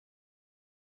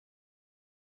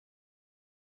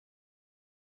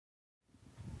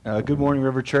Good morning,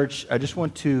 River Church. I just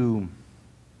want to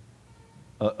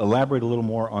elaborate a little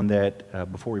more on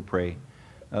that before we pray.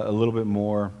 A little bit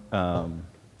more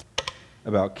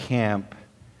about camp.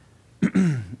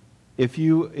 If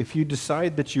you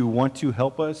decide that you want to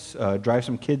help us drive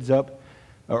some kids up,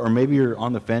 or maybe you're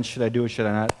on the fence, should I do it? Should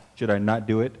I not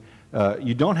do it?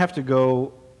 You don't have to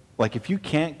go. Like if you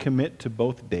can't commit to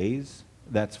both days,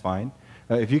 that's fine.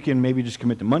 If you can maybe just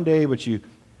commit to Monday, but you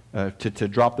to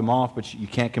drop them off, but you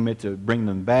can't commit to bring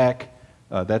them back,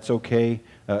 that's okay.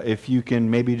 If you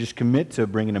can maybe just commit to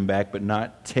bringing them back, but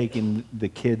not taking the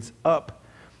kids up,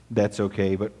 that's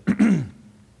okay. But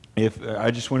if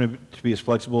I just wanted to be as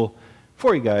flexible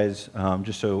for you guys,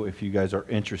 just so if you guys are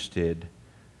interested,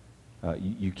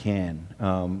 you can.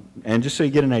 And just so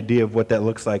you get an idea of what that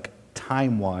looks like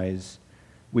time-wise,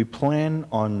 we plan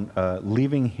on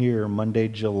leaving here Monday,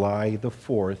 July the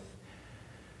 4th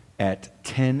at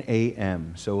 10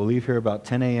 a.m. So we'll leave here about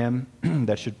 10 a.m.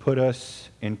 That should put us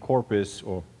in Corpus,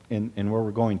 or in where we're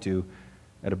going to,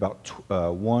 at about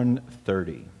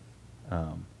 1:30.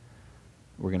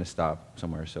 We're going to stop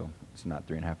somewhere, so it's not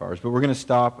 3.5 hours. But we're going to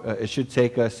stop. It should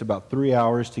take us about 3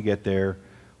 hours to get there,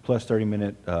 plus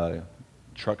 30-minute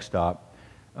truck stop.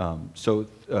 So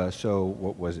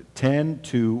what was it? 10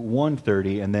 to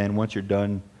 1:30, and then once you're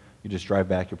done, you just drive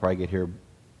back. You'll probably get here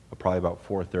probably about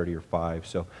 4:30 or 5.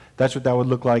 So that's what that would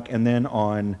look like. And then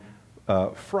on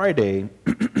Friday,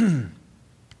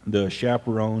 the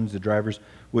chaperones, the drivers,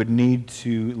 would need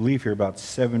to leave here about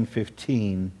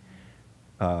 7:15,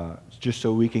 just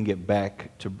so we can get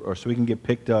back to, or so we can get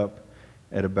picked up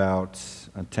at about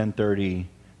 10:30.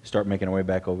 Start making our way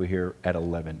back over here at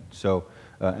 11. So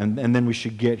and then we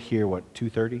should get here, what,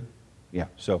 2:30? Yeah.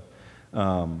 So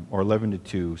or 11 to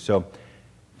 2. So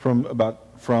from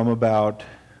about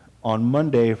on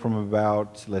Monday, from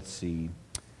about, let's see,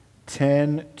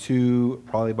 10 to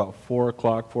probably about 4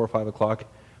 o'clock, 4 or 5 o'clock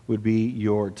would be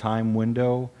your time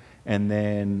window. And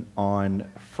then on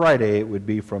Friday, it would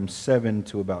be from 7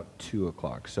 to about 2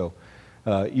 o'clock. So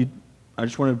I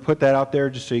just wanted to put that out there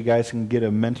just so you guys can get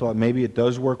a mental, maybe it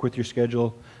does work with your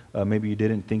schedule. Maybe you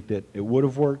didn't think that it would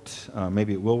have worked.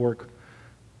 Maybe it will work.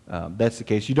 That's the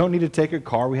case. You don't need to take a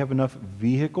car. We have enough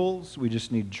vehicles. We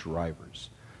just need drivers.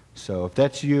 So if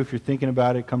that's you, if you're thinking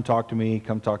about it, come talk to me.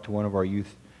 Come talk to one of our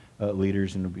youth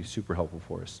leaders, and it'll be super helpful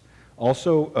for us.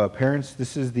 Also, parents,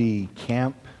 this is the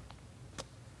camp,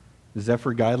 the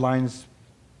Zephyr guidelines.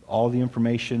 All the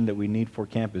information that we need for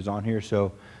camp is on here.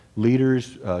 So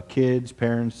leaders, kids,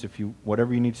 parents,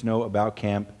 whatever you need to know about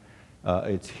camp,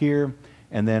 it's here.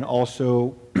 And then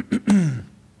also,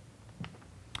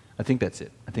 I think that's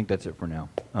it. I think that's it for now.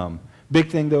 Big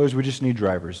thing, though, is we just need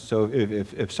drivers. So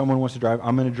if someone wants to drive,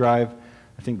 I'm going to drive.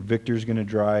 I think Victor's going to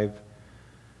drive.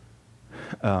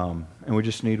 And we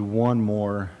just need one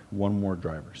more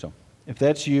driver. So if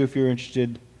that's you, if you're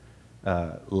interested,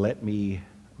 let me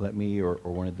or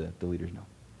one of the leaders know.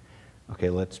 Okay,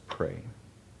 let's pray.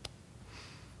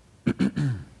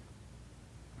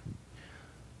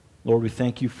 Lord, we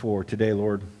thank you for today,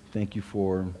 Lord. Thank you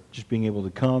for just being able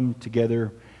to come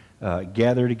together,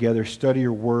 gather together, study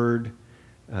your word,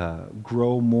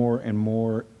 grow more and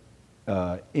more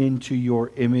into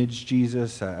your image,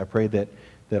 Jesus. I pray that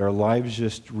our lives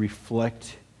just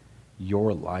reflect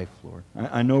your life, Lord.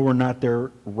 I know we're not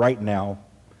there right now.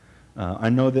 I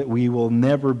know that we will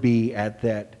never be at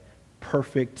that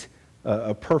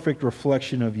a perfect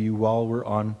reflection of you while we're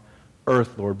on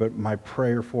earth, Lord. But my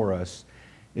prayer for us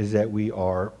is that we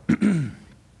are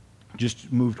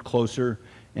just moved closer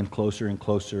and closer and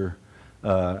closer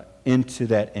into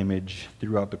that image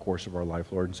throughout the course of our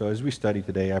life, Lord. And so as we study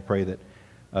today, I pray that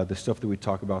the stuff that we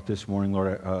talk about this morning,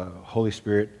 Lord, Holy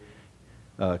Spirit,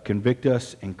 convict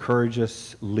us, encourage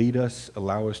us, lead us,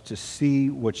 allow us to see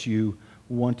what you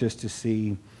want us to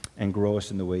see, and grow us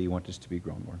in the way you want us to be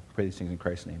grown, Lord. I pray these things in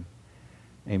Christ's name.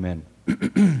 Amen.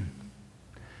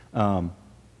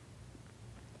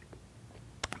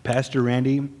 Pastor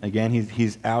Randy, again,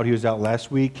 he's out. He was out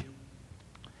last week.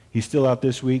 He's still out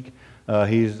this week.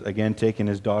 He's, again, taking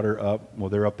his daughter up. Well,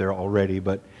 they're up there already,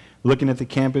 but looking at the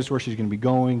campus where she's going to be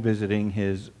going, visiting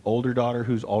his older daughter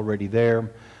who's already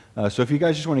there. So if you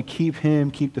guys just want to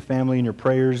keep the family in your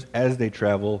prayers as they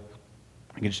travel,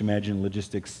 I can just imagine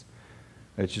logistics.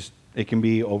 It can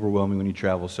be overwhelming when you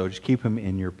travel, so just keep him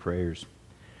in your prayers.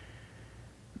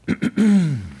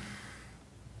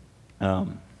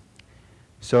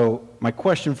 So my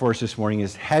question for us this morning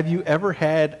is, have you ever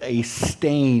had a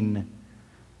stain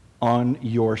on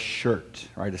your shirt?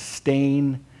 Right, a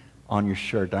stain on your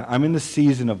shirt. I'm in the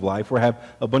season of life where I have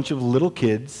a bunch of little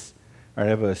kids. Right, I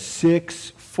have a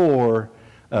 6, 4,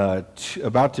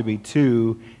 about to be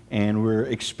 2, and we're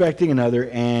expecting another.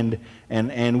 And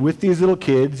with these little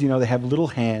kids, they have little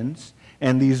hands,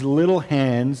 and these little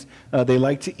hands, they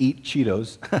like to eat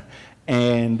Cheetos.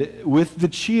 And with the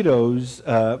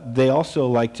Cheetos, they also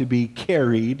like to be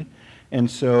carried. And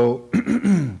so,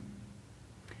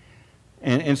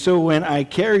 and so when I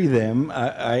carry them,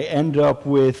 I end up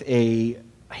with a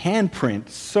handprint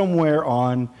somewhere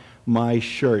on my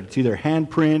shirt. It's either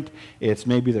handprint, it's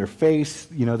maybe their face,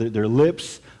 their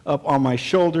lips up on my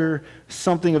shoulder,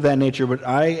 something of that nature. But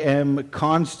I am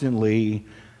constantly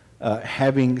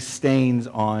having stains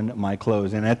on my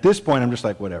clothes. And at this point, I'm just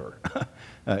like, whatever.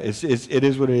 It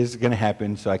is what it is going to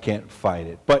happen, so I can't fight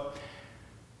it. But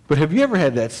have you ever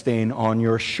had that stain on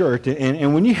your shirt?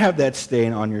 And when you have that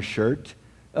stain on your shirt,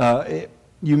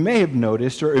 you may have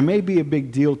noticed, or it may be a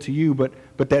big deal to you,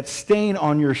 but that stain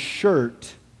on your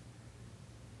shirt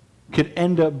could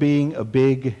end up being a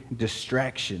big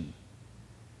distraction,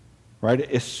 right?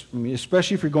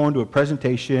 Especially if you're going to a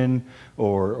presentation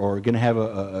or going to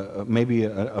have maybe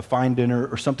a fine dinner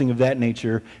or something of that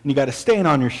nature, and you got a stain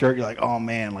on your shirt. You're like, oh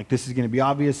man, like this is going to be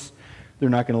obvious. They're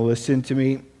not going to listen to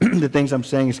me. The things I'm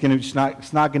saying it's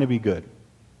not going to be good.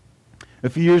 A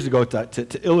few years ago,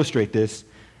 to illustrate this,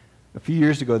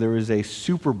 there was a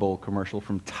Super Bowl commercial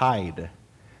from Tide,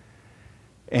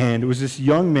 and it was this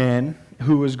young man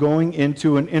who was going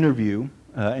into an interview.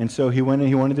 And so he went and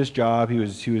he wanted this job. He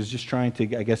was just trying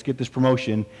to, I guess, get this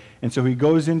promotion. And so he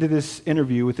goes into this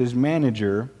interview with his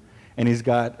manager, and he's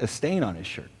got a stain on his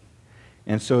shirt.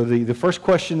 And so the first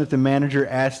question that the manager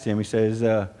asked him, he says,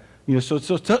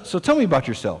 so tell me about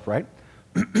yourself, right?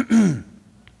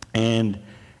 And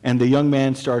the young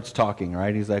man starts talking,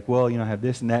 right? He's like, well, I have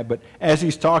this and that. But as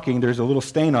he's talking, there's a little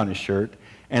stain on his shirt,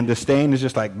 and the stain is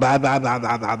just like blah blah blah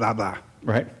blah blah blah blah,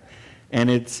 right? And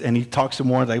he talks some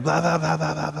more, like blah, blah, blah,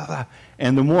 blah, blah, blah, blah.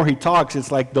 And the more he talks, it's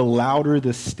like the louder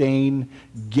the stain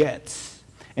gets.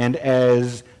 And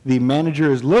as the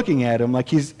manager is looking at him, like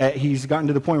he's gotten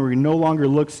to the point where he no longer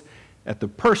looks at the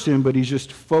person, but he's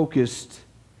just focused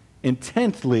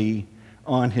intently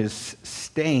on his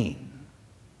stain.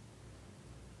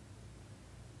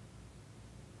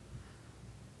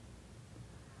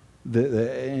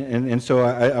 And so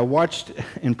I watched,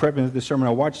 in prepping this sermon,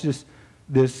 I watched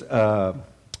this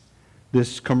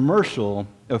commercial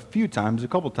a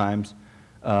couple times,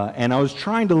 and I was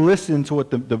trying to listen to what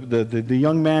the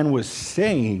young man was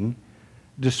saying,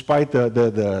 despite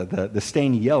the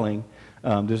stain yelling,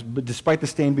 despite the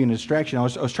stain being a distraction. I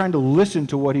was trying to listen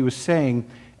to what he was saying,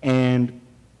 and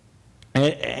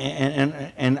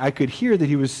I could hear that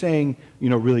he was saying,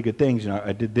 really good things.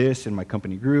 I did this, and my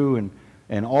company grew,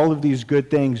 and all of these good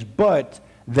things, but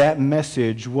that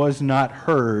message was not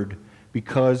heard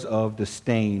because of the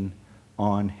stain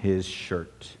on his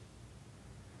shirt.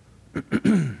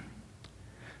 The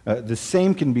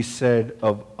same can be said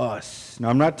of us. Now,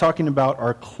 I'm not talking about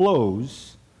our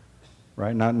clothes,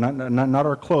 right? Not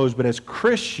our clothes, but as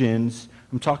Christians,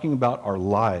 I'm talking about our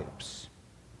lives.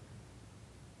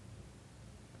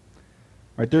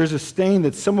 Right? There's a stain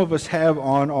that some of us have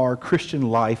on our Christian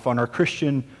life, on our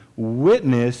Christian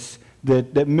witness,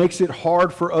 that makes it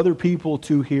hard for other people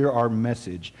to hear our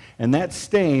message. And that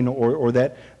stain or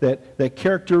that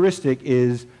characteristic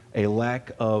is a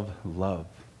lack of love.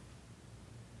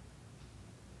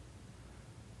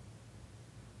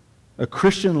 A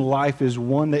Christian life is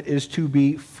one that is to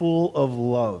be full of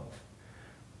love.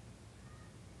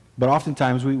 But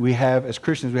oftentimes we have, as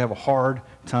Christians, we have a hard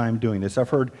time doing this. I've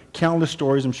heard countless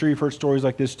stories. I'm sure you've heard stories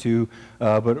like this too.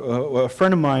 But a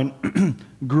friend of mine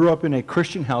grew up in a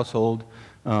Christian household,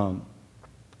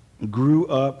 grew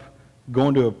up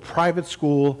going to a private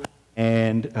school,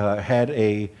 and had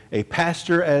a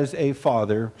pastor as a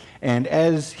father. And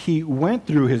as he went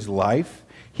through his life,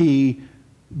 he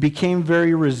became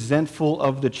very resentful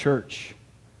of the church.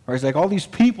 It's like all these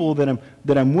people that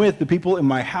I'm with, the people in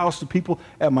my house, the people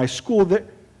at my school,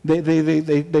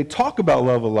 they talk about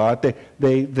love a lot.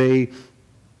 They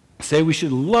say we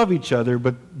should love each other,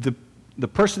 but the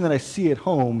person that I see at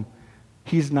home,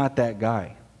 he's not that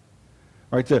guy.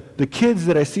 Right? The kids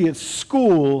that I see at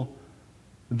school,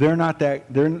 they're not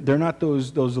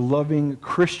those loving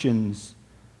Christians.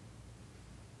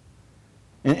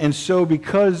 And so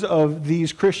because of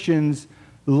these Christians'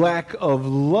 lack of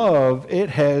love, it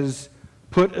has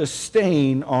put a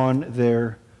stain on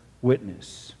their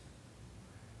witness.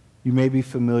 You may be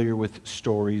familiar with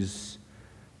stories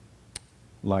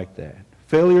like that.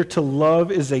 Failure to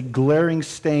love is a glaring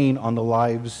stain on the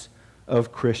lives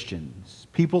of Christians.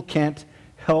 People can't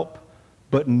help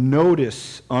but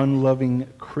notice unloving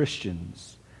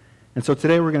Christians. And so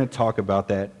today we're going to talk about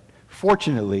that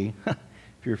fortunately,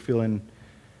 if you're feeling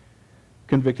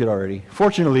convicted already,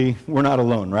 fortunately, we're not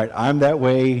alone, right? I'm that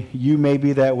way. You may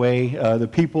be that way. The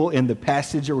people in the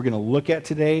passage that we're going to look at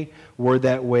today were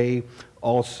that way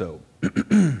also.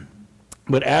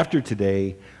 But after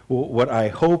today, what I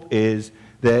hope is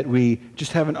that we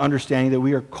just have an understanding that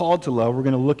we are called to love. We're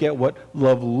going to look at what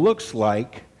love looks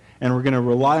like, and we're going to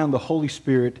rely on the Holy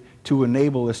Spirit to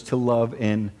enable us to love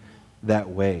in that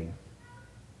way.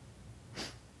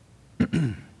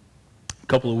 A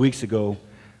couple of weeks ago,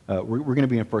 we're going to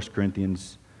be in 1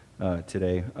 Corinthians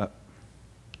today.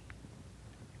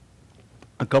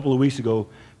 A couple of weeks ago,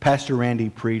 Pastor Randy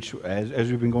preached, as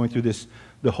we've been going through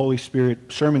the Holy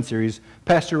Spirit sermon series,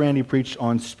 Pastor Randy preached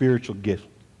on spiritual gifts.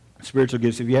 Spiritual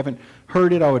gifts. If you haven't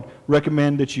heard it, I would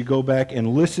recommend that you go back and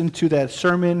listen to that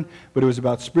sermon. But it was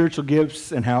about spiritual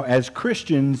gifts and how, as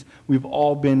Christians, we've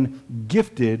all been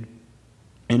gifted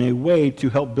in a way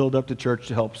to help build up the church,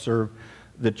 to help serve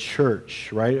the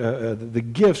church, right? The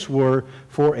gifts were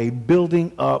for a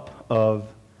building up of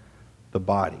the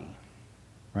body,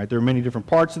 right? There are many different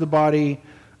parts of the body.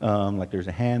 Like there's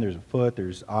a hand, there's a foot,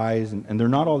 there's eyes, and they're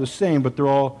not all the same, but they're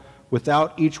all,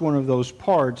 without each one of those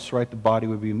parts, right, the body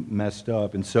would be messed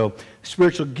up. And so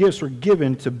spiritual gifts were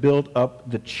given to build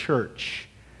up the church.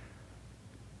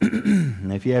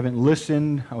 And if you haven't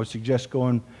listened, I would suggest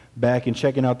going back and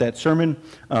checking out that sermon.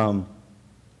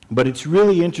 But it's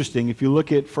really interesting. If you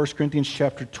look at 1 Corinthians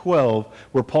chapter 12,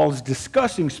 where Paul's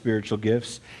discussing spiritual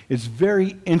gifts, it's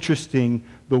very interesting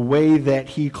the way that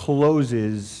he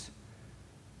closes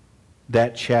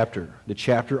that chapter, the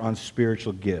chapter on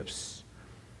spiritual gifts.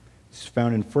 It's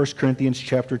found in 1 Corinthians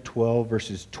chapter 12,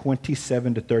 verses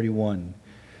 27 to 31.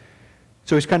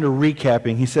 So he's kind of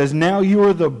recapping. He says, "Now you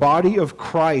are the body of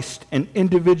Christ and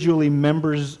individually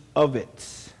members of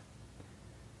it.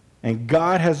 And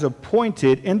God has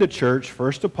appointed in the church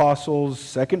first apostles,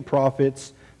 second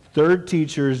prophets, third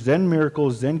teachers, then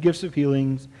miracles, then gifts of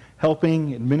healings,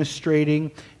 helping,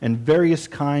 administrating, and various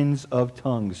kinds of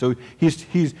tongues." So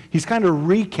he's kind of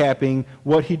recapping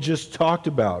what he just talked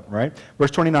about, right? Verse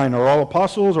 29, "Are all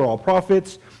apostles, are all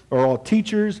prophets, are all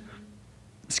teachers?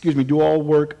 Do all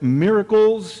work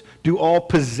miracles? Do all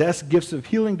possess gifts of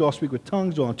healing? Do all speak with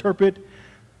tongues? Do all interpret?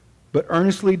 But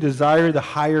earnestly desire the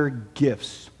higher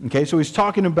gifts." Okay, so he's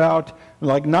talking about,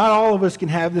 like, not all of us can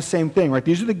have the same thing, right?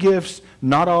 These are the gifts.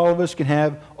 Not all of us can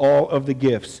have all of the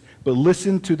gifts. But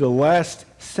listen to the last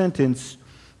sentence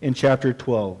in chapter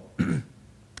 12.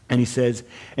 And he says,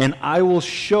 "And I will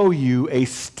show you a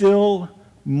still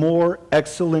more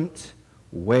excellent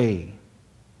way."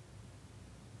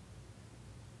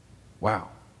 Wow.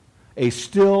 A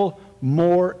still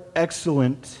more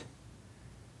excellent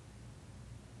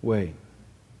way.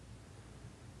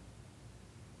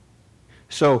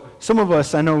 So some of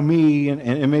us, I know me,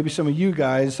 and maybe some of you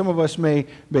guys, some of us may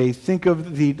think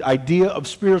of the idea of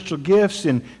spiritual gifts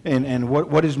and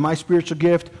what is my spiritual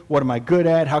gift? What am I good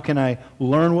at? How can I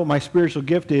learn what my spiritual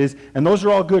gift is? And those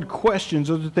are all good questions.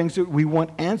 Those are things that we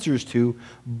want answers to.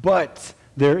 But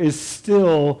there is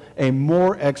still a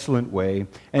more excellent way,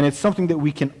 and it's something that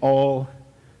we can all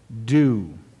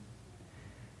do.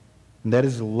 And that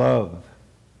is love.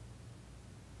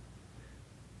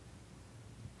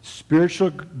 Spiritual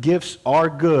gifts are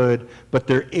good, but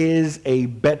there is a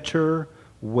better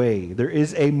way. There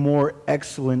is a more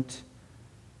excellent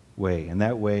way, and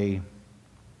that way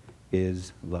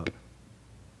is love.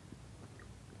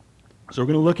 So we're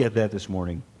going to look at that this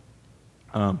morning.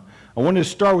 I wanted to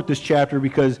start with this chapter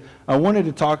because I wanted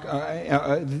to talk,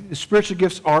 spiritual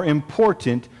gifts are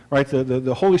important, right?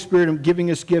 The Holy Spirit giving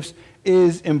us gifts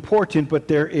is important, but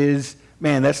there is,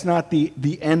 that's not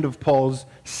the end of Paul's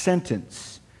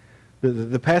sentence.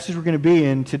 The passage we're going to be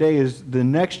in today is the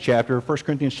next chapter, 1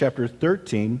 Corinthians chapter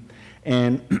 13,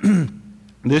 and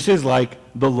this is like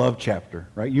the love chapter,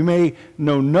 right? You may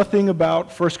know nothing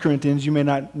about 1 Corinthians, you may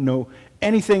not know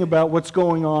anything about what's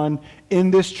going on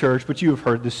in this church, but you have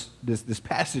heard this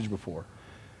passage before.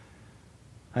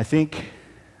 I think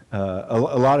a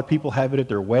lot of people have it at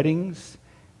their weddings.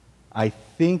 I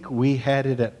think we had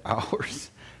it at ours.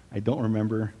 I don't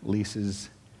remember. Lisa's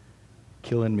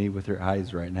killing me with her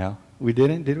eyes right now. We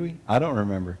didn't, did we? I don't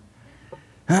remember.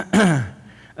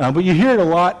 But you hear it a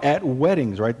lot at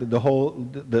weddings, right?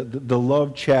 The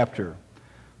love chapter.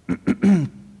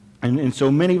 And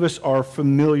so many of us are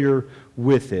familiar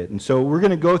with it. And so we're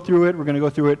going to go through it. We're going to go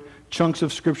through it chunks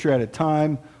of Scripture at a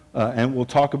time, and we'll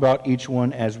talk about each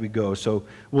one as we go. So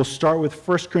we'll start with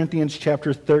 1 Corinthians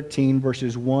chapter 13,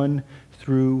 verses 1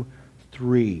 through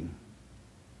 3.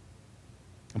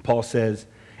 And Paul says,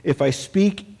 "If I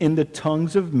speak in the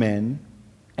tongues of men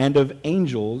and of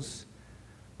angels,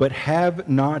 but have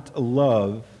not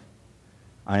love,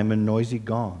 I am a noisy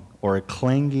gong or a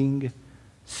clanging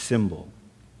cymbal.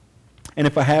 And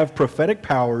if I have prophetic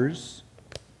powers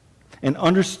and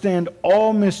understand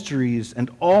all mysteries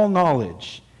and all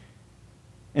knowledge,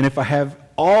 and if I have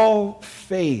all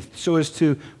faith so as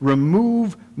to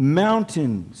remove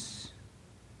mountains,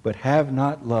 but have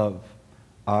not love,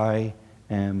 I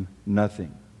am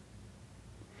nothing.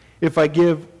 If I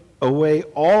give away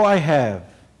all I have,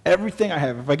 everything I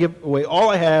have, if I give away all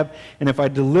I have, and if I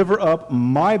deliver up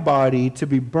my body to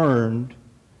be burned,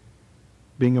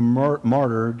 being a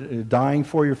martyr, dying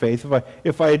for your faith,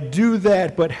 if I do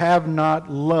that but have not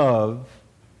love,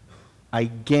 I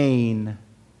gain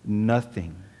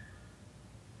nothing.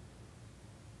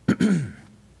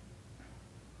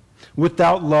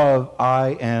 Without love,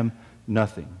 I am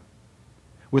nothing.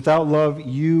 Without love,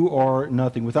 you are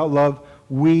nothing. Without love,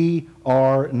 we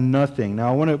are nothing. Now,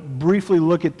 I want to briefly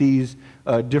look at these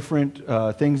different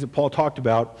things that Paul talked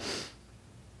about.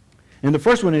 And the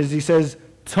first one is, he says,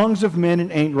 tongues of men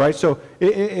and ain't right. So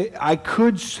I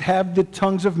could have the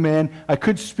tongues of men. I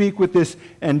could speak with this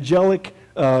angelic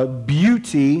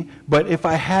beauty, but if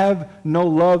I have no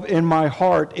love in my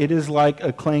heart, it is like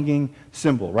a clanging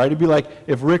cymbal, right? It'd be like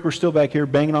if Rick were still back here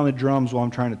banging on the drums while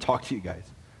I'm trying to talk to you guys.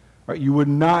 Right? You would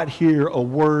not hear a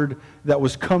word that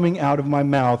was coming out of my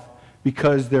mouth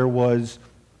because there was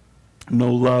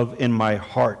no love in my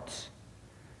heart.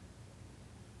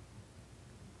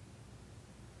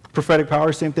 Prophetic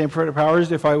powers, same thing. Prophetic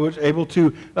powers, if I was able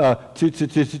to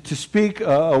speak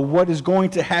what is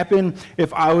going to happen,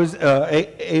 if I was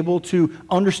able to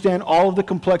understand all of the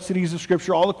complexities of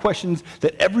Scripture, all the questions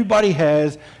that everybody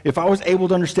has, if I was able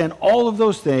to understand all of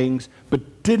those things,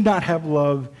 but did not have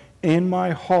love in my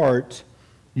heart,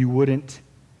 you wouldn't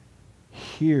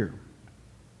hear.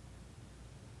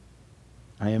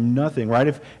 I am nothing,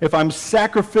 right? If I'm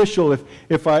sacrificial,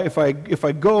 if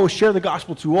I go share the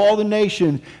gospel to all the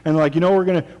nations, and like, we're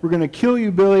gonna kill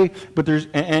you, Billy, but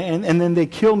and then they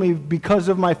kill me because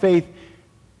of my faith,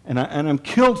 and I'm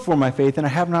killed for my faith, and I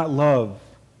have not love,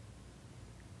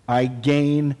 I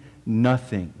gain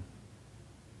nothing.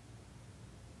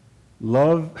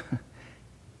 Love,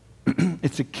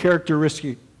 it's a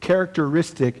characteristic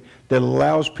that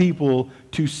allows people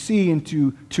to see and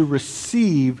to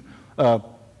receive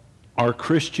our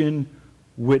Christian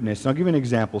witness. And I'll give you an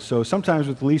example. So sometimes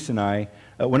with Lisa and I,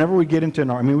 whenever we get into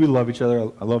we love each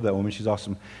other. I love that woman. She's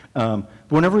awesome. But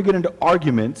whenever we get into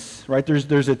arguments, right,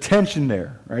 there's a tension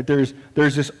there, right? There's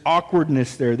this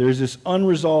awkwardness there. There's this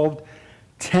unresolved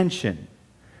tension.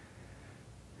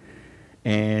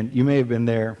 And you may have been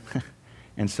there.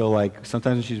 And so, like,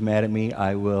 sometimes when she's mad at me,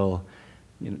 I will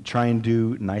try and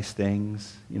do nice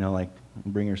things, like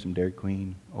bring her some Dairy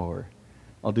Queen, or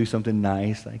I'll do something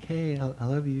nice, like, hey, I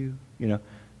love you,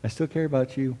 I still care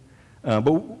about you.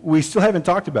 But we still haven't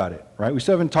talked about it, right? We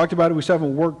still haven't talked about it. We still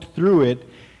haven't worked through it.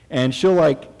 And she'll,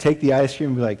 like, take the ice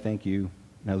cream and be like, thank you.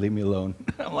 Now leave me alone.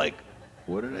 I'm like,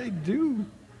 what did I do?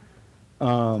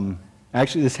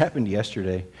 Actually, this happened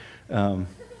yesterday.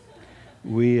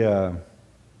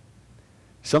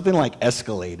 Something, like,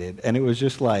 escalated. And it was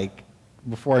just like,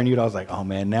 before I knew it, I was like, oh,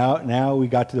 man, now we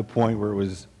got to the point where it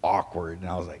was awkward. And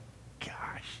I was like,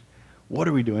 what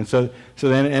are we doing? So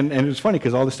then, and it was funny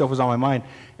because all this stuff was on my mind.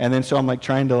 And then so I'm like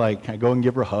trying to I go and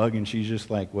give her a hug, and she's just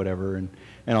like, whatever, and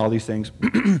all these things.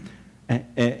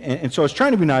 and so I was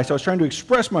trying to be nice. I was trying to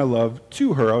express my love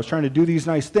to her. I was trying to do these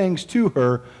nice things to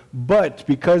her. But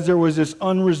because there was this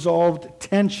unresolved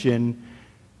tension,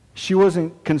 she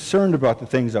wasn't concerned about the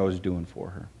things I was doing for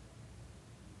her.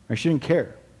 Right? She didn't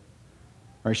care.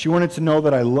 Right? She wanted to know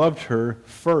that I loved her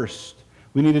first.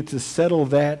 We needed to settle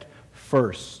that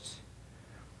first.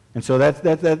 And so that's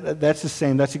the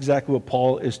same. That's exactly what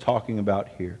Paul is talking about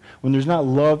here. When there's not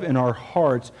love in our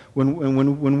hearts, when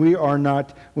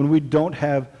we don't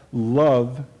have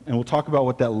love, and we'll talk about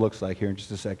what that looks like here in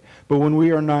just a sec. But when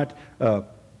we are not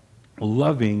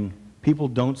loving, people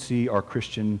don't see our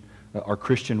Christian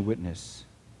witness.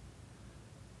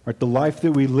 Right? The life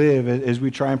that we live as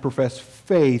we try and profess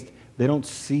faith, they don't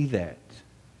see that.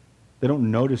 They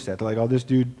don't notice that. They're like, oh, this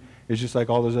dude is just like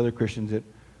all those other Christians that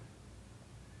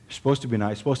supposed to be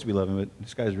nice, supposed to be loving, but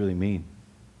this guy's really mean.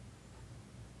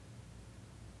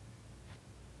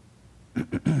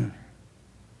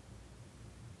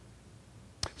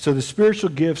 So the spiritual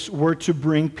gifts were to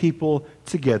bring people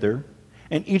together,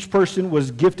 and each person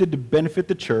was gifted to benefit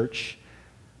the church.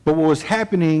 But what was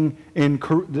happening in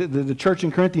the church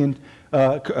in Corinth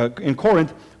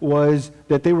was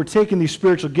that they were taking these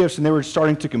spiritual gifts and they were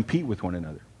starting to compete with one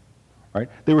another. Right?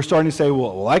 They were starting to say,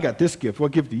 well, I got this gift.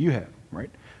 What gift do you have? Right?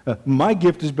 My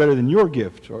gift is better than your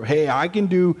gift. Or, hey, I can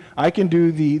do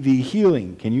the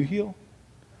healing. Can you heal?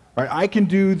 Right? I can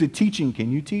do the teaching.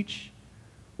 Can you teach?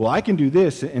 Well, I can do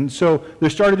this. And so there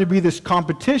started to be this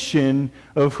competition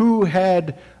of who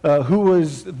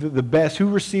was the best, who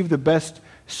received the best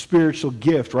spiritual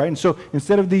gift, right? And so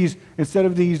instead of these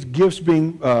gifts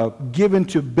being given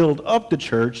to build up the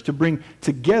church, to bring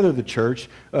together the church,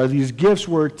 these gifts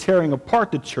were tearing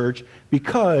apart the church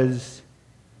because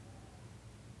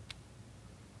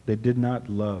they did not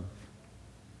love.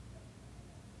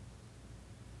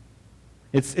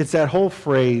 It's that whole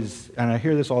phrase, and I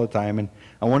hear this all the time, and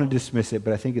I want to dismiss it,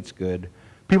 but I think it's good.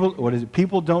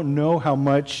 People don't know how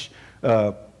much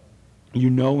you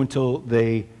know until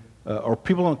they, or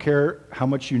people don't care how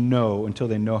much you know until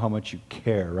they know how much you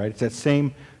care, right? It's that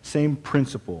same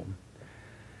principle.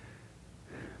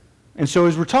 And so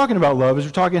as we're talking about love, as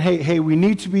we're talking, hey, we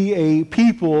need to be a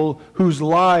people whose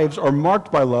lives are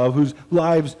marked by love, whose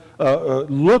lives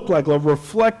look like love,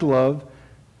 reflect love,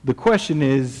 the question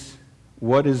is,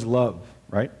 what is love,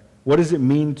 right? What does it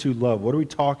mean to love? What are we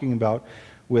talking about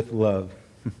with love?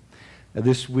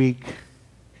 This week,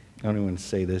 I don't even want to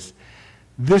say this.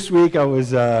 This week, I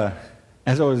was, as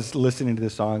I was listening to the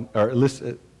song, or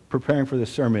preparing for the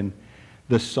sermon,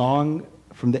 the song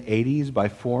from the 80s by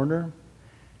Foreigner,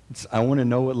 it's I Want to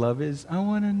Know What Love Is. I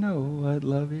want to know what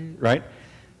love is, right?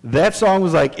 That song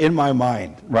was like in my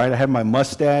mind, right? I had my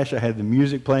mustache, I had the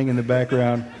music playing in the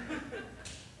background.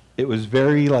 It was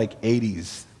very like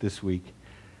 80s this week.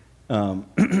 I'm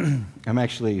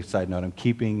actually, side note, I'm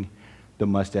keeping the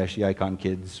mustache. The Icon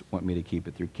kids want me to keep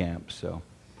it through camp, so.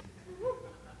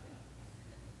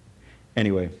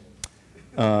 Anyway.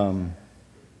 But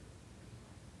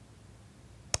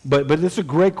it's a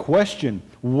great question.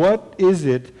 What is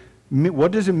it?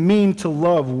 What does it mean to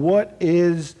love? What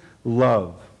is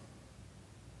love?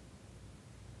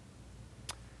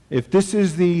 If this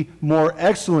is the more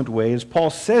excellent way, as Paul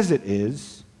says it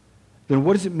is, then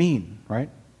what does it mean, right?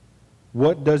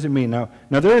 What does it mean? Now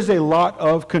there is a lot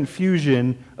of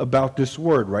confusion about this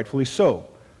word, rightfully so.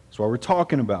 That's why we're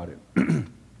talking about it.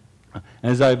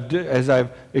 As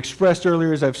I've expressed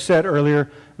earlier, as I've said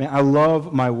earlier, man, I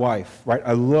love my wife, right?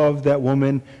 I love that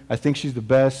woman. I think she's the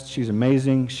best. She's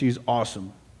amazing. She's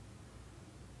awesome.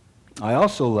 I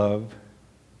also love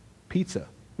pizza.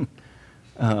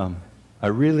 I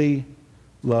really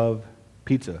love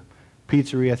pizza.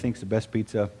 Pizzeria, I think, is the best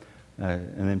pizza.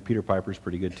 And then Peter Piper's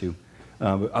pretty good, too.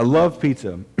 But I love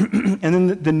pizza. And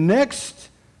then the next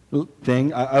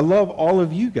thing, I love all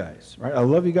of you guys, right? I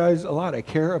love you guys a lot. I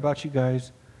care about you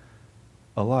guys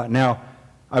a lot. Now,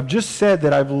 I've just said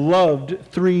that I've loved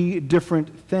 3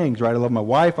 different things, right? I love my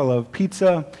wife, I love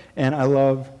pizza, and I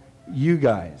love you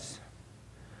guys.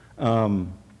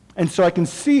 And so I can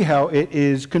see how it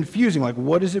is confusing. Like,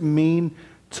 what does it mean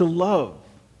to love?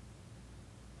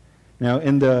 Now,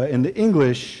 in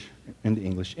English,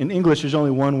 there's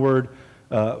only one word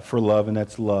for love, and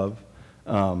that's love.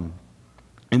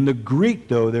 In the Greek,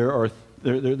 though, there are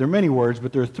many words,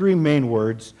 but there are 3 main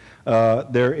words.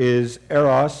 There is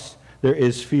eros, there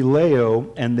is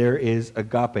phileo, and there is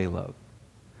agape love.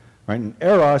 Right? And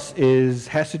eros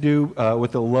has to do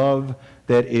with a love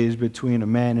that is between a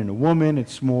man and a woman.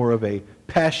 It's more of a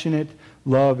passionate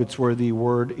love. It's where the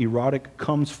word erotic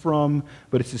comes from,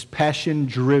 but it's this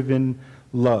passion-driven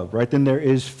love, right? Then there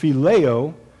is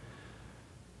phileo,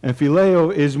 and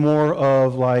phileo is more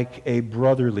of like a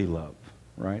brotherly love,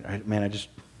 right?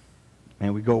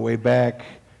 We go way back.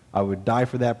 I would die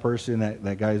for that person.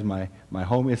 That guy is my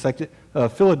homie. It's like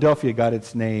Philadelphia got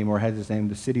its name, or has its name,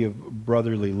 the city of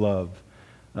brotherly love,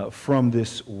 from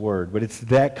this word. But it's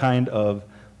that kind of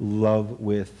love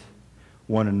with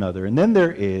one another. And then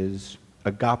there is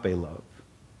agape love.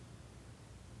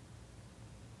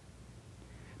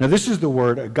 Now this is the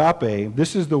word agape.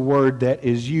 This is the word that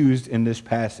is used in this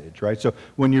passage, right? So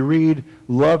when you read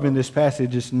love in this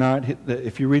passage, it's not,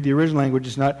 if you read the original language,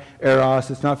 it's not eros,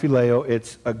 it's not phileo,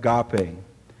 it's agape,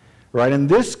 right? And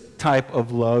this type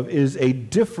of love is a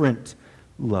different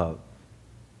love.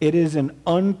 It is an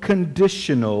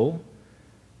unconditional,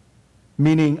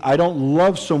 meaning I don't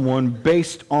love someone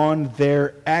based on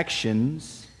their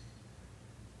actions,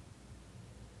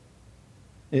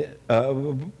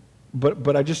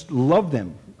 but I just love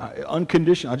them,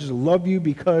 unconditional. I just love you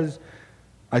because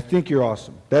I think you're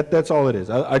awesome. That's all it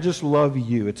is. I just love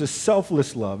you. It's a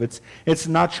selfless love. It's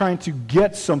not trying to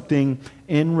get something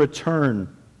in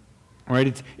return,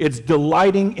 right? It's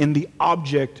delighting in the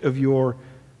object of your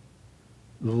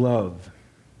love.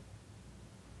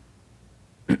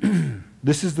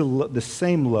 This is the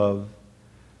same love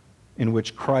in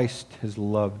which Christ has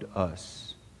loved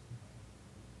us.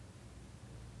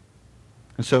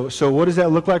 And so what does that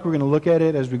look like? We're going to look at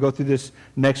it as we go through this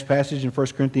next passage in 1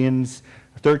 Corinthians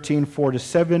 13,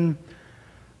 4-7. And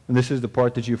this is the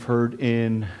part that you've heard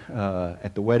in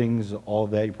at the weddings, all of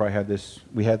that. You probably have this.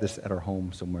 We have this at our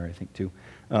home somewhere, I think, too.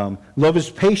 Love is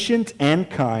patient and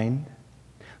kind.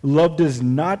 Love does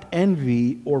not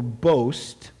envy or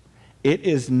boast. It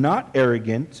is not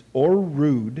arrogant or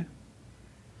rude.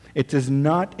 It does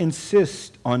not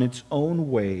insist on its own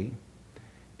way.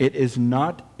 It is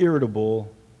not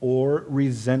irritable or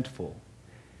resentful.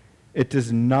 It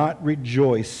does not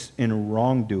rejoice in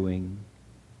wrongdoing,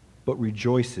 but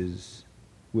rejoices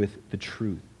with the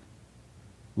truth.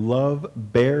 Love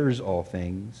bears all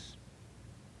things,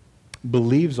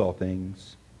 believes all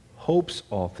things, hopes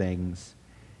all things,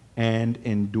 and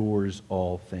endures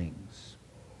all things.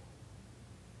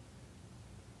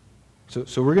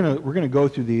 So we're gonna go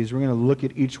through these. We're gonna look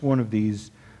at each one of these,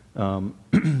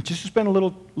 just to spend a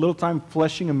little time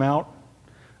fleshing them out.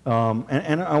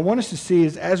 And I want us to see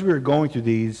is as we are going through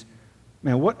these,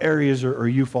 man, what areas are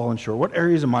you falling short? What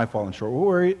areas am I falling short?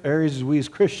 What areas is we as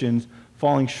Christians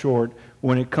falling short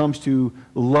when it comes to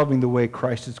loving the way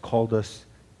Christ has called us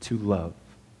to love?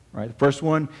 Right? The first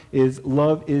one is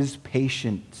love is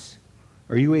patient.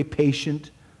 Are you a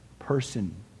patient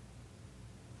person?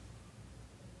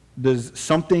 Does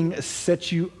something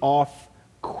set you off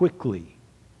quickly?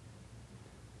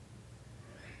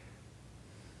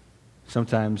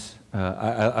 Sometimes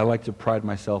I like to pride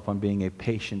myself on being a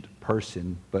patient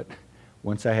person, but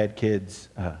once I had kids,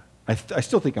 I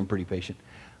still think I'm pretty patient,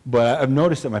 but I've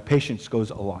noticed that my patience goes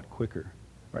a lot quicker.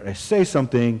 Right? I say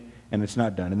something and it's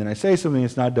not done, and then I say something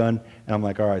it's not done, and I'm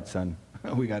like, all right, son,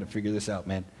 we got to figure this out,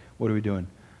 man. What are we doing?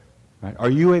 Right? Are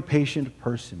you a patient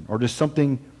person, or does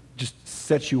something just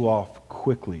set you off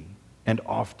quickly and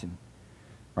often?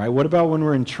 Right? What about when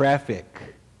we're in traffic?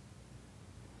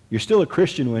 You're still a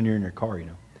Christian when you're in your car, you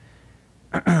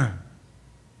know.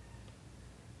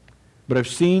 But I've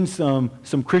seen some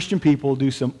Christian people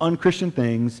do some unchristian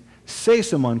things, say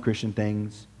some unchristian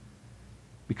things,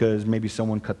 because maybe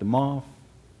someone cut them off,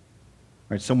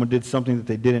 right? Someone did something that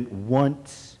they didn't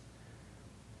want.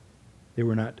 They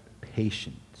were not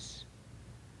patient.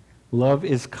 Love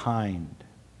is kind.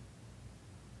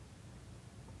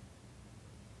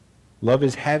 Love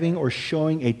is having or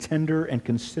showing a tender and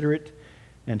considerate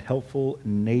and helpful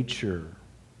nature.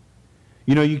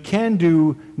 You know, you can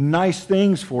do nice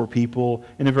things for people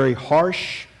in a very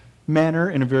harsh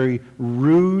manner, in a very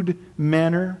rude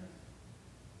manner.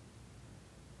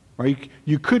 Or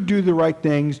you could do the right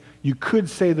things, you could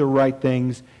say the right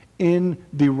things in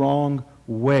the wrong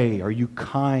way. Are you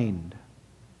kind?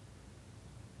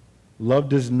 Love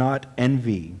does not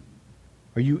envy.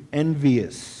 Are you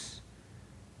envious?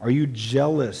 Are you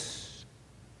jealous?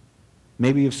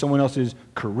 Maybe of someone else's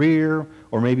career,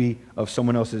 or maybe of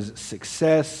someone else's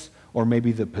success, or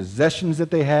maybe the possessions that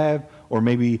they have, or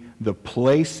maybe the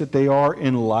place that they are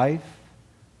in life.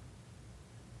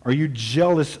 Are you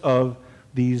jealous of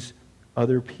these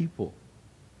other people?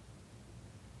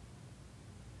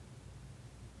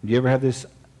 Do you ever have this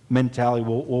mentality,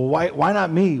 well why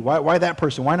not me? Why that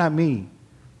person? Why not me?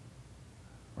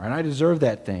 Right? I deserve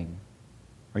that thing.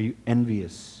 Are you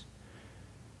envious?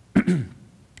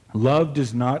 Love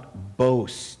does not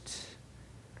boast.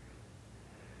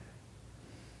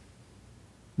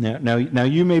 Now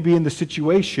you may be in the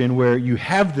situation where you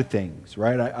have the things,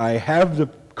 right? I have the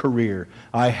career,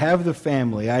 I have the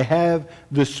family, I have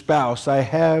the spouse, I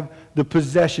have the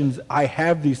possessions, I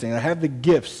have these things, I have the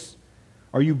gifts.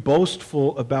 Are you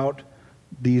boastful about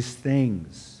these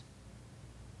things?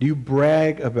 Do you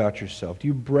brag about yourself? Do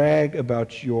you brag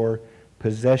about your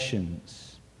possessions?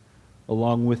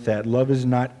 Along with that, love is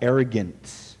not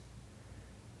arrogant.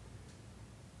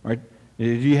 Right? Do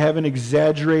you have an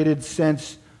exaggerated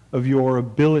sense of your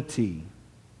ability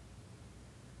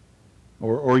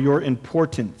or your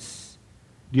importance?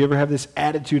 Do you ever have this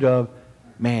attitude of,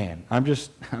 man, I'm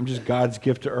just God's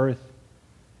gift to earth?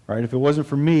 Right? If it wasn't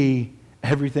for me,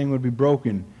 everything would be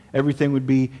broken. Everything would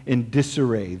be in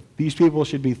disarray. These people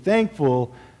should be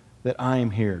thankful that I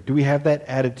am here. Do we have that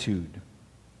attitude?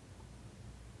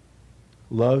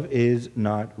 Love is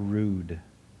not rude.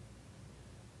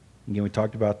 Again, we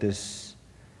talked about this.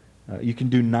 You can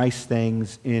do nice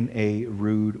things in a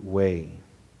rude way.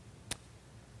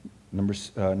 Number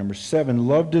 7,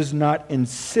 love does not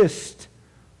insist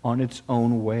on its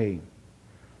own way.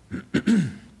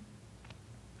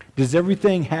 Does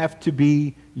everything have to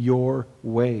be your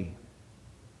way?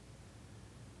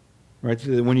 Right?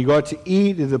 So when you go out to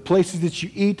eat, the places that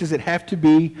you eat, does it have to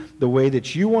be the way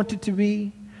that you want it to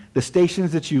be? the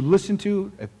stations that you listen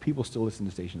to. If people still listen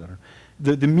to stations, I don't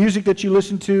know. The music that you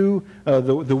listen to,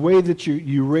 the way that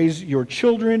you raise your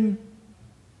children,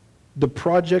 the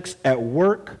projects at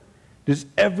work. Does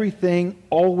everything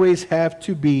always have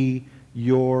to be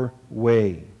your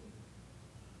way?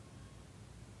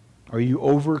 Are you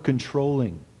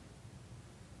over-controlling?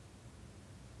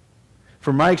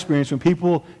 From my experience, when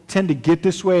people tend to get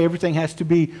this way, everything has to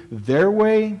be their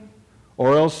way,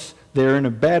 or else they're in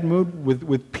a bad mood.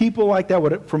 With people like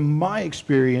that, from my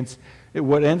experience,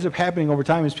 what ends up happening over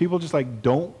time is people just like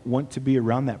don't want to be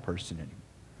around that person anymore.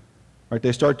 Right?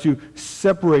 They start to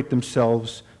separate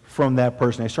themselves from that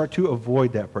person. They start to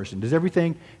avoid that person. Does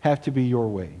everything have to be your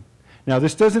way? Now,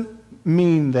 this doesn't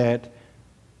mean that,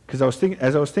 because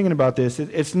as I was thinking about this,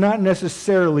 it's not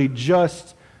necessarily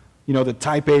just, the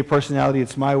type A personality,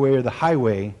 it's my way or the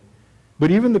highway, but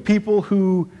even the people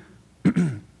who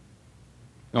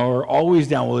are always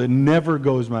down, well, it never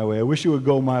goes my way. I wish it would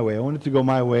go my way. I want it to go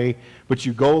my way, but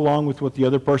you go along with what the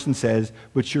other person says,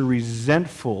 but you're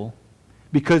resentful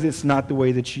because it's not the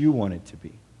way that you want it to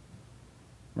be.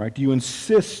 Right? Do you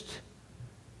insist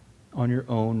on your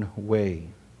own way?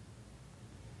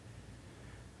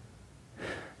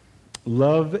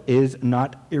 Love is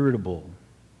not irritable.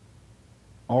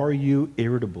 Are you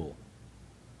irritable?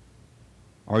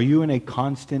 Are you in a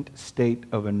constant state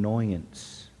of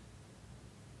annoyance?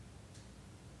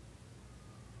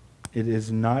 It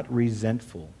is not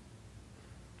resentful.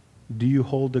 Do you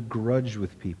hold a grudge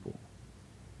with people?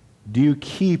 Do you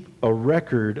keep a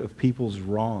record of people's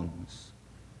wrongs?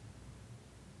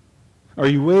 Are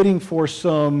you waiting for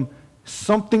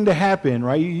something to happen,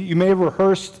 right? You may have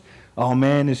rehearsed, oh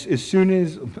man, as soon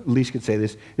as, Elise could say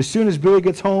this, as soon as Billy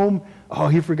gets home, oh,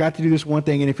 he forgot to do this one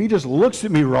thing, and if he just looks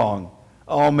at me wrong,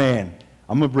 oh man,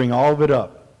 I'm going to bring all of it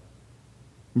up.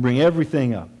 Bring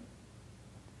everything up.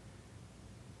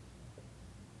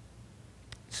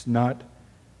 It's not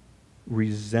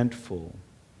resentful.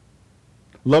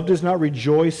 Love does not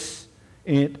rejoice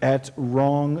at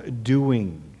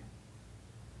wrongdoing.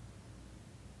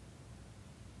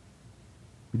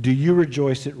 Do you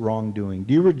rejoice at wrongdoing?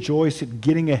 Do you rejoice at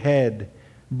getting ahead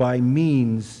by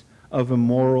means of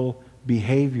immoral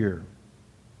behavior?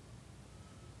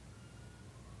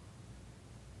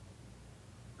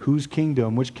 Whose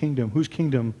kingdom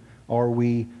are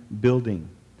we building?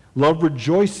 Love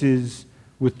rejoices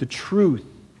with the truth.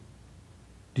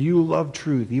 Do you love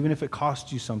truth, even if it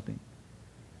costs you something?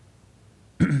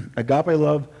 Agape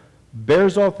love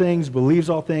bears all things, believes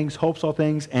all things, hopes all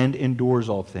things, and endures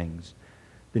all things.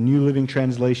 The New Living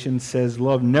Translation says,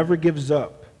 love never gives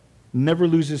up, never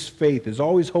loses faith, is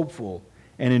always hopeful,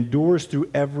 and endures through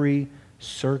every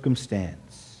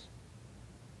circumstance.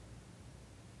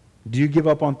 Do you give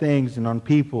up on things and on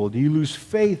people? Do you lose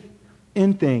faith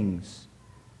in things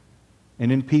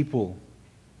and in people?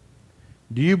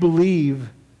 Do you believe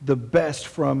the best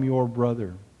from your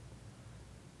brother?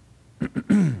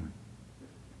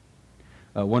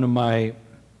 One of my...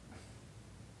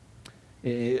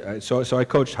 So I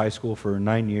coached high school for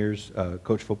 9 years,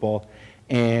 coached football,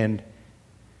 and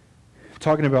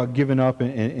talking about giving up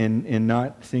and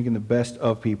not thinking the best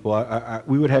of people.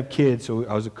 We would have kids, so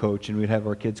I was a coach, and we'd have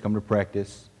our kids come to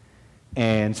practice,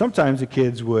 and sometimes the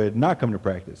kids would not come to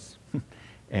practice.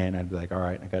 And I'd be like, all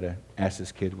right, I got to ask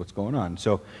this kid what's going on.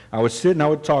 So I would sit and I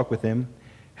would talk with him.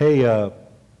 Hey,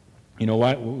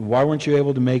 why weren't you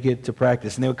able to make it to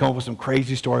practice? And they would come up with some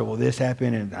crazy story. Well, this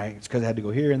happened, and it's because I had to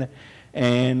go here and there.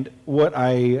 And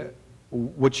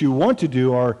what you want to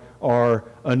do, our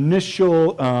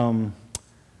initial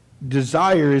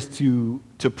desire is to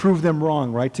prove them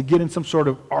wrong, right? To get in some sort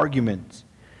of argument.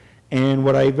 And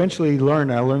what I eventually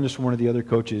learned, I learned this from one of the other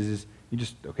coaches, is you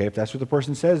just, okay, if that's what the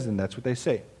person says, then that's what they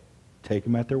say. Take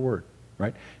them at their word,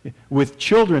 right? With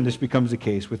children, this becomes the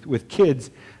case. With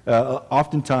kids,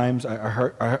 oftentimes,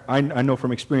 I know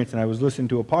from experience, and I was listening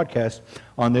to a podcast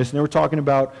on this, and they were talking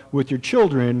about with your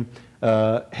children,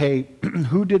 hey,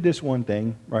 who did this one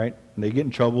thing, right? And they get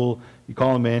in trouble, you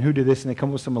call them in, who did this, and they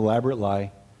come up with some elaborate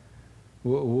lie.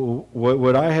 What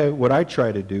we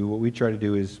try to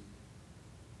do is,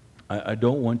 I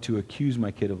don't want to accuse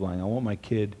my kid of lying. I want my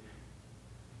kid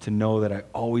to know that I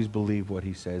always believe what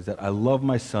he says, that I love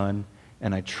my son,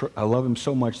 and I love him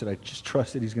so much that I just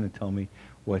trust that he's going to tell me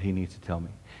what he needs to tell me.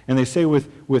 And they say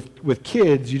with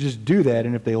kids, you just do that,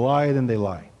 and if they lie, then they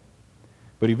lie.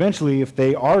 But eventually, if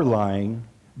they are lying,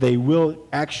 they will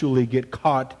actually get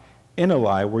caught in a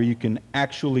lie where you can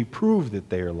actually prove that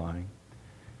they are lying.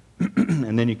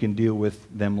 And then you can deal with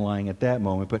them lying at that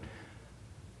moment.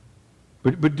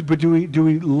 But do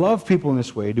we love people in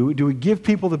this way? Do we give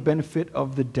people the benefit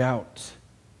of the doubt?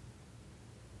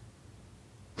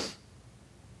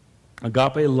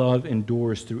 Agape love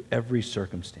endures through every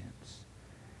circumstance.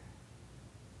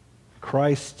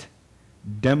 Christ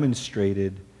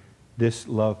demonstrated this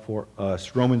love for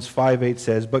us. Romans 5:8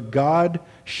 says, "But God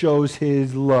shows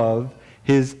his love,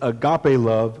 his agape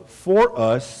love for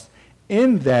us,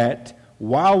 in that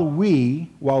while we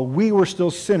were still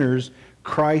sinners,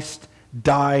 Christ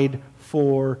died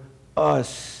for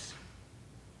us."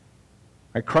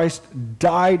 Right? Christ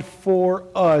died for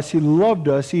us. He loved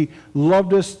us. He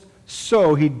loved us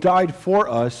so he died for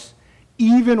us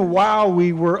even while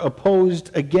we were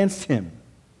opposed against him.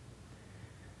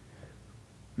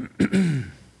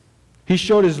 He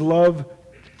showed his love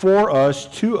for us,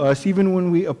 to us, even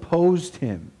when we opposed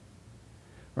him.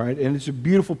 Right? And it's a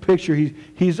beautiful picture.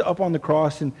 He's up on the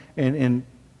cross, and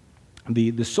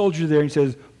the soldier there, he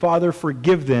says, "Father,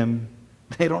 forgive them.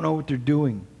 They don't know what they're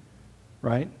doing."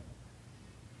 Right?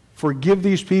 Forgive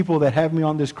these people that have me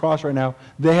on this cross right now.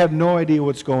 They have no idea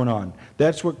what's going on.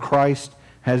 That's what Christ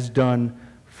has done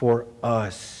for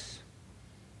us.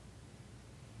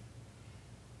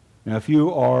 Now, if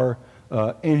you are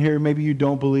in here, maybe you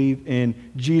don't believe in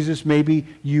Jesus. Maybe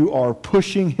you are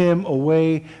pushing him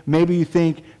away. Maybe you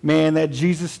think, man, that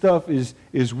Jesus stuff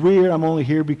is weird. I'm only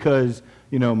here because,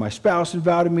 my spouse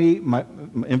invited me,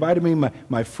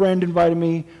 my friend invited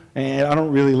me, and I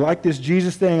don't really like this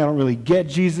Jesus thing. I don't really get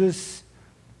Jesus.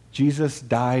 Jesus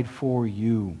died for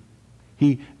you.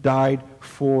 He died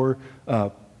for,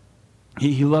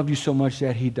 he loved you so much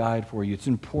that he died for you. It's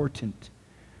important.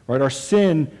 Right? Our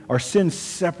sin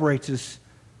separates us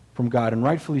from God, and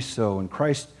rightfully so, and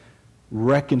Christ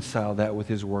reconciled that with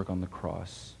his work on the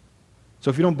cross. So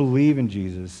if you don't believe in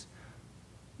Jesus,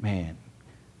 man,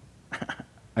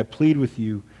 I plead with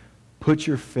you, put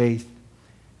your faith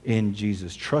in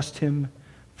Jesus. Trust him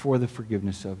for the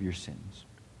forgiveness of your sins.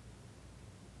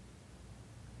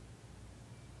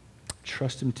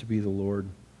 Trust him to be the Lord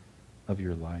of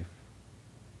your life.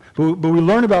 But we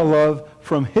learn about love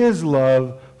from his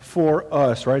love for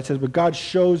us, right? It says, but God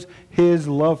shows his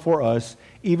love for us,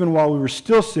 even while we were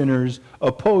still sinners,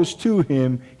 opposed to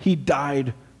him, he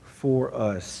died for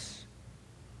us.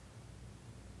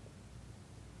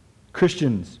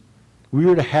 Christians, we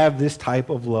are to have this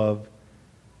type of love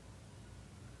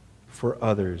for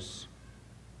others.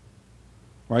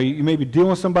 Right? You may be dealing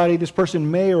with somebody, this person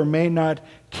may or may not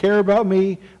care about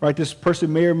me, right? This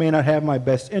person may or may not have my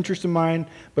best interest in mind,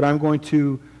 but I'm going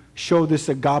to show this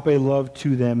agape love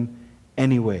to them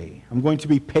anyway. I'm going to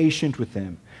be patient with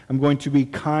them. I'm going to be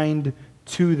kind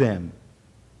to them.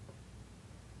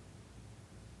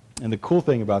 And the cool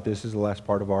thing about this is the last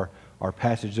part of our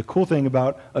passage. The cool thing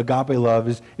about agape love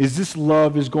is this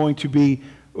love is going to be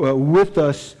with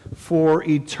us for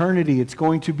eternity. It's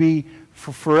going to be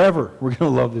for forever. We're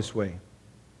going to love this way.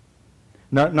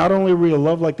 Not only are we to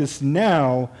love like this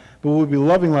now, but we'll be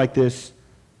loving like this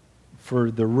for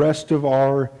the rest of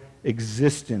our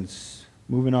existence.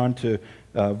 Moving on to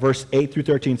verse 8 through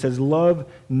 13. It says, love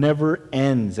never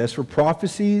ends. As for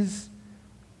prophecies,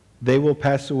 they will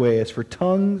pass away. As for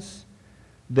tongues,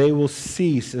 they will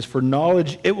cease. As for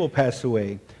knowledge, it will pass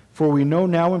away. For we know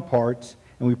now in part,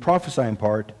 and we prophesy in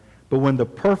part, but when the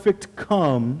perfect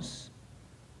comes,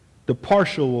 the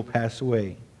partial will pass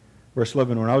away. Verse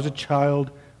 11, when I was a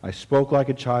child, I spoke like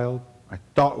a child, I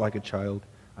thought like a child,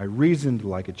 I reasoned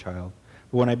like a child.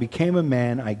 But when I became a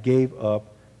man, I gave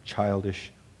up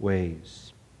childish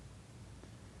ways.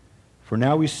 For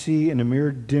now we see in a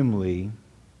mirror dimly,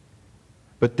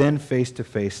 but then face to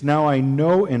face. Now I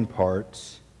know in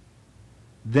parts,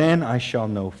 then I shall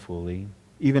know fully,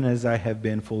 even as I have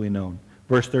been fully known.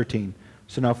 Verse 13,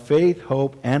 so now faith,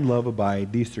 hope, and love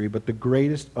abide, these three, but the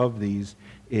greatest of these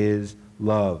is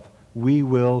love. We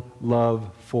will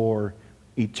love for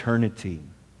eternity.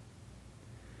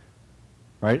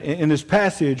 Right? In this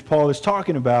passage, Paul is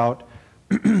talking about,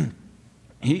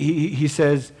 he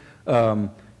says,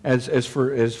 as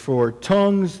for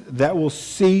tongues, that will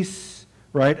cease,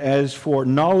 right? As for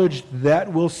knowledge,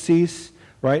 that will cease,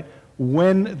 right?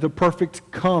 When the perfect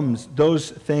comes,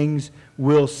 those things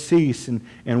will cease.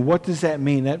 And what does that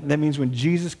mean? That means when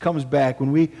Jesus comes back,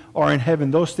 when we are in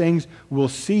heaven, those things will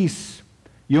cease.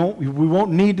 We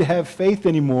won't need to have faith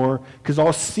anymore because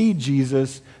I'll see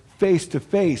Jesus face to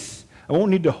face. I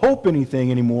won't need to hope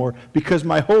anything anymore because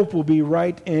my hope will be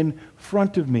right in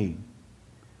front of me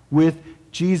with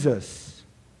Jesus.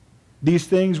 These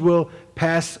things will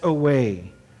pass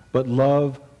away, but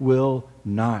love will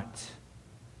not.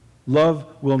 Love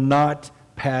will not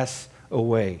pass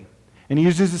away. And he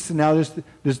uses this now,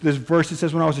 this verse that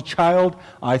says, when I was a child,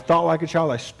 I thought like a child,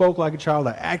 I spoke like a child,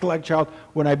 I acted like a child.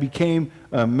 When I became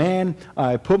a man,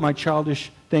 I put my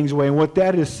childish things away. And what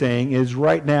that is saying is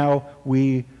right now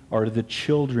we are the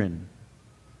children.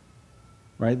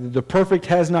 Right? The perfect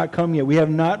has not come yet. We have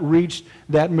not reached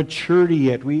that maturity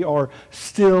yet. We are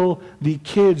still the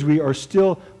kids. We are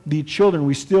still the children.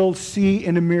 We still see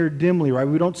in a mirror dimly, right?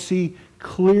 We don't see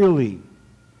clearly.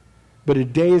 But a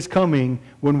day is coming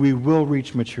when we will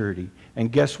reach maturity.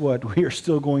 And guess what? We are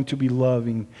still going to be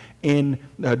loving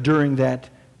during that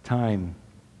time.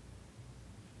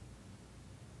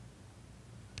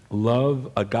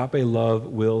 Love, agape love,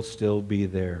 will still be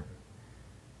there.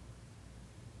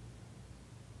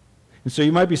 And so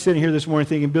you might be sitting here this morning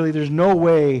thinking, Billy, there's no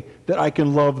way that I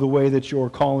can love the way that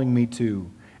you're calling me to.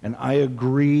 And I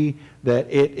agree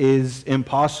that it is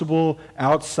impossible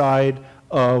outside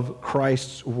of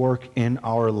Christ's work in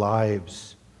our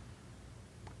lives.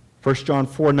 1 John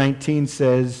 4:19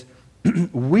 says,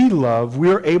 we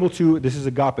are able to, this is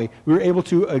agape, we are able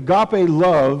to agape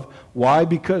love. Why?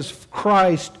 Because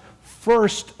Christ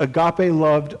first agape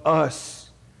loved us.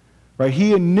 Right?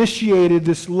 He initiated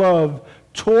this love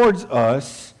towards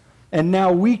us, and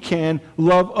now we can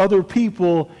love other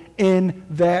people in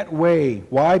that way.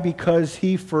 Why? Because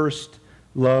he first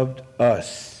loved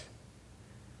us.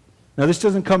 Now, this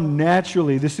doesn't come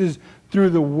naturally. This is through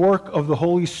the work of the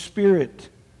Holy Spirit.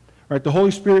 Right? The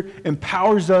Holy Spirit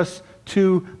empowers us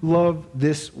to love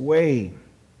this way.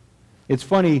 It's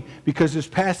funny because this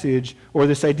passage, or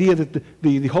this idea that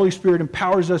the Holy Spirit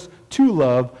empowers us to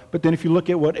love, but then if you look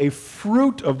at what a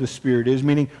fruit of the Spirit is,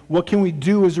 meaning what can we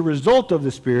do as a result of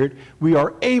the Spirit, we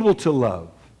are able to love.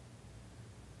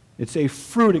 It's a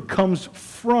fruit. It comes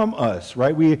from us,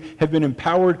 right? We have been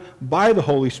empowered by the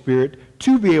Holy Spirit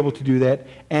to be able to do that,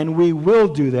 and we will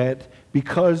do that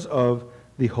because of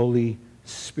the Holy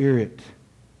Spirit.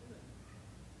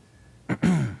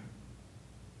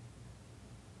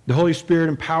 The Holy Spirit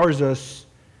empowers us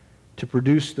to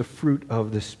produce the fruit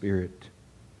of the Spirit.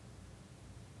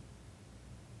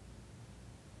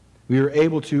 We are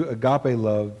able to agape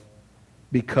love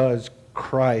because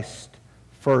Christ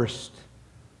first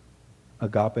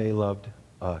agape loved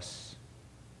us.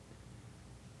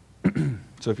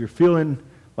 So if you're feeling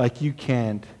like you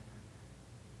can't,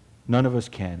 none of us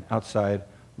can outside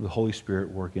of the Holy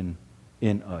Spirit working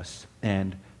in us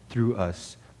and through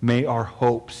us. May our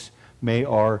hopes, may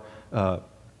our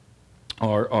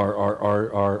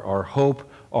hope,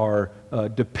 our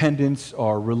dependence,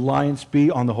 our reliance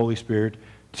be on the Holy Spirit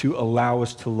to allow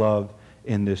us to love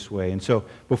in this way. And so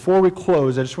before we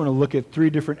close, I just want to look at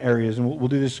three different areas, and we'll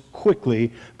do this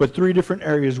quickly, but three different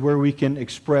areas where we can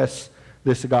express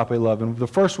this agape love. And the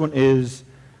first one is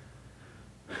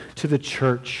to the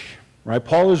church. Right?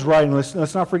 Paul is writing,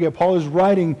 let's not forget, Paul is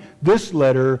writing this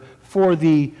letter for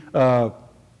the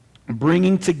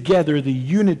bringing together the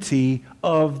unity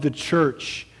of the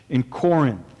church in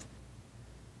Corinth.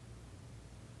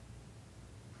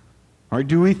 All right,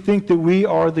 do we think that we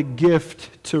are the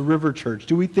gift to River Church?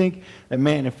 Do we think that,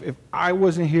 man, if I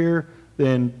wasn't here,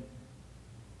 then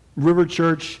River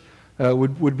Church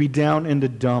would be down in the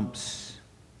dumps?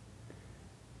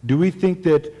 Do we think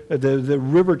that the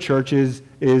River Church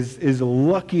is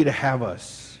lucky to have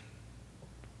us?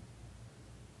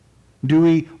 Do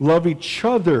we love each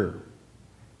other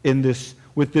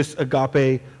with this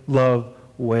agape love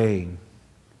way?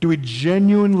 Do we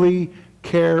genuinely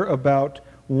care about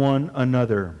one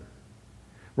another?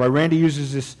 Right, Randy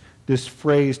uses this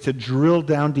phrase to drill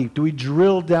down deep. Do we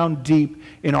drill down deep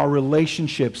in our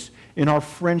relationships, in our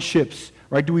friendships?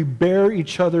 Right? Do we bear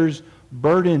each other's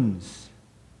burdens?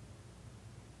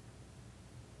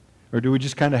 Or do we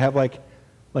just kind of have like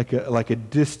a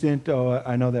distant, oh,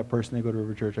 I know that person, they go to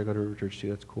River Church, I go to River Church too,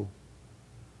 that's cool.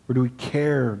 Or do we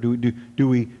care? Do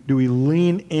we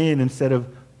lean in instead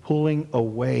of pulling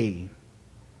away?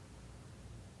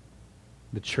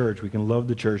 The church, we can love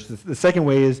the church. The second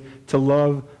way is to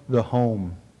love the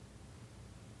home.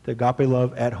 To agape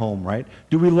love at home, right?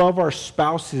 Do we love our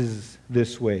spouses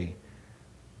this way?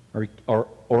 Or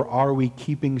are we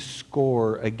keeping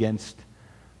score against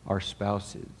our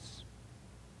spouses?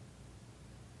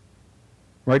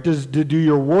 Right? Do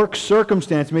your work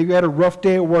circumstance, maybe you had a rough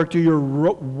day at work, do your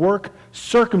work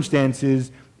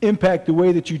circumstances impact the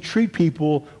way that you treat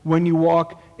people when you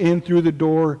walk in through the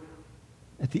door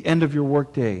at the end of your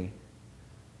workday?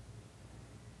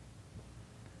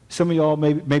 Some of y'all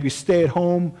maybe stay at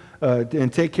home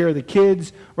and take care of the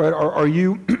kids, right? Are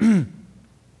you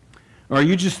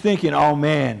just thinking, oh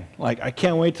man, like I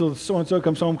can't wait till so-and-so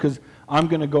comes home because I'm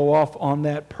going to go off on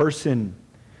that person?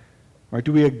 Right?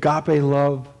 Do we agape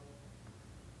love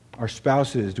our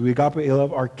spouses? Do we agape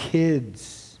love our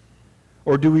kids?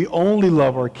 Or do we only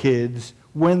love our kids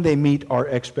when they meet our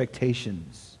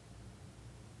expectations?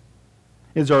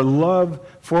 Is our love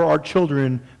for our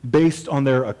children based on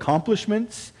their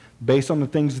accomplishments, based on the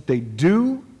things that they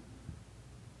do?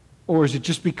 Or is it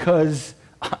just because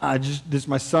this is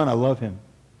my son, I love him?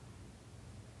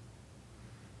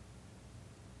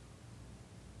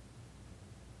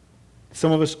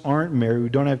 Some of us aren't married, we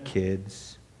don't have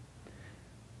kids.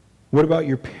 What about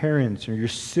your parents or your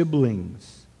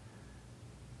siblings?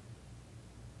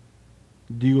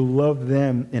 Do you love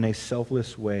them in a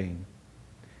selfless way?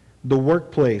 The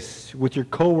workplace, with your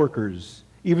coworkers,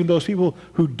 even those people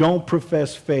who don't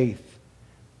profess faith,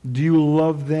 do you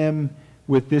love them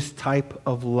with this type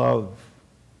of love?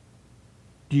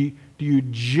 Do you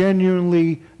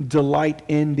genuinely delight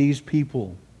in these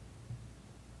people?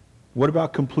 What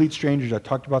about complete strangers? I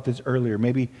talked about this earlier.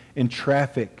 Maybe in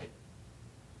traffic,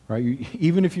 right?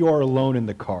 Even if you are alone in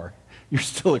the car, you're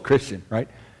still a Christian, right?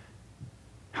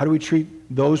 How do we treat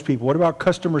those people? What about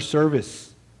customer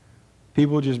service?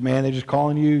 People just, man, they're just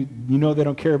calling you. You know they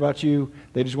don't care about you.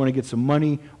 They just want to get some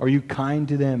money. Are you kind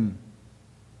to them?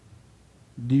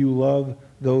 Do you love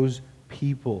those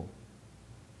people?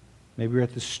 Maybe you're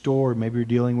at the store. Maybe you're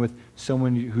dealing with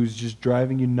someone who's just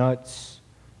driving you nuts.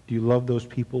 Do you love those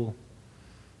people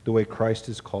the way Christ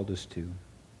has called us to?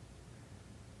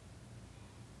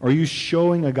 Are you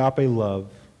showing agape love,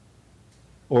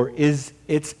 or is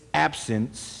its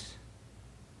absence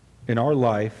in our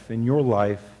life, in your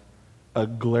life, a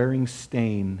glaring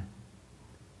stain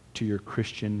to your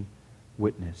Christian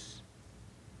witness?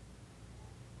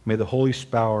 May the Holy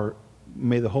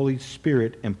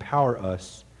Spirit empower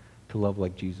us to love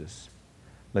like Jesus.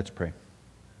 Let's pray.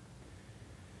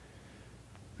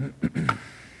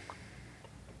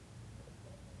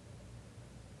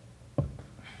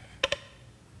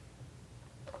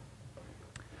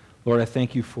 Lord, I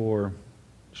thank you for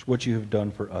what you have done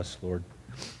for us, Lord.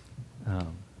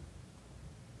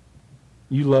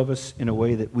 You love us in a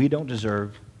way that we don't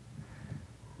deserve,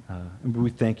 and we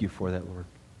thank you for that, Lord.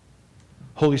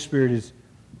 Holy Spirit,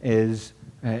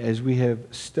 as we have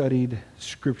studied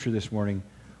Scripture this morning,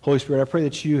 Holy Spirit, I pray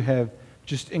that you have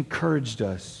just encouraged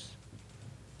us.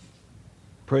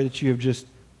 Pray that you have just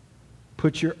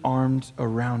put your arms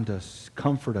around us,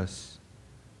 comfort us.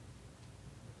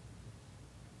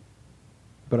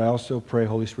 But I also pray,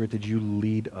 Holy Spirit, that you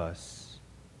lead us,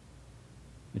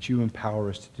 that you empower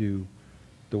us to do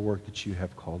the work that you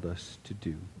have called us to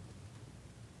do.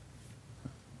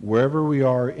 Wherever we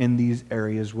are in these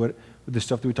areas, the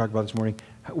stuff that we talked about this morning,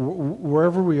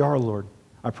 wherever we are, Lord,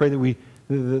 I pray that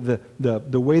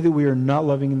the way that we are not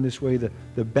loving in this way, the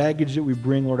baggage that we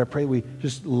bring, Lord, I pray that we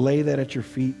just lay that at your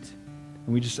feet,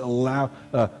 and we just allow,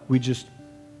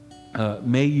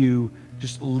 may you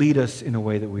just lead us in a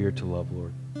way that we are to love,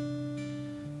 Lord.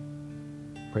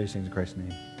 Praise things in Christ's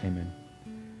name. Amen.